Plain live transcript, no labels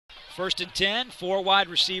1st and 10, 4 wide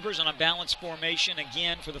receivers on a balanced formation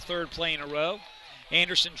again for the 3rd play in a row.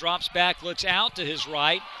 Anderson drops back, looks out to his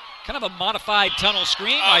right. Kind of a modified tunnel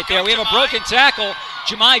screen right there. We have a broken tackle.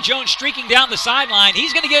 Jahmai Jones streaking down the sideline.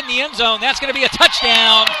 He's going to get in the end zone. That's going to be a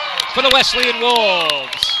touchdown for the Wesleyan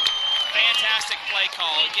Wolves. Fantastic play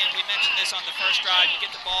call. Again, we mentioned this on the first drive. You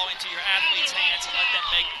get the ball into your athletes' hands and let them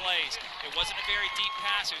make plays. It wasn't a very deep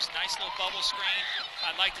pass. It was a nice little bubble screen.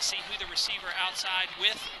 I'd like to see who the receiver outside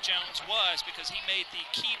with Jones was because he made the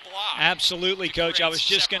key block. Absolutely, Coach. I was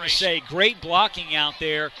just going to say, great blocking out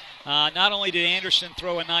there. Not only did Anderson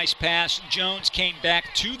throw a nice pass, Jones came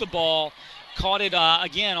back to the ball, caught it,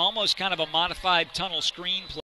 again, almost kind of a modified tunnel screen play.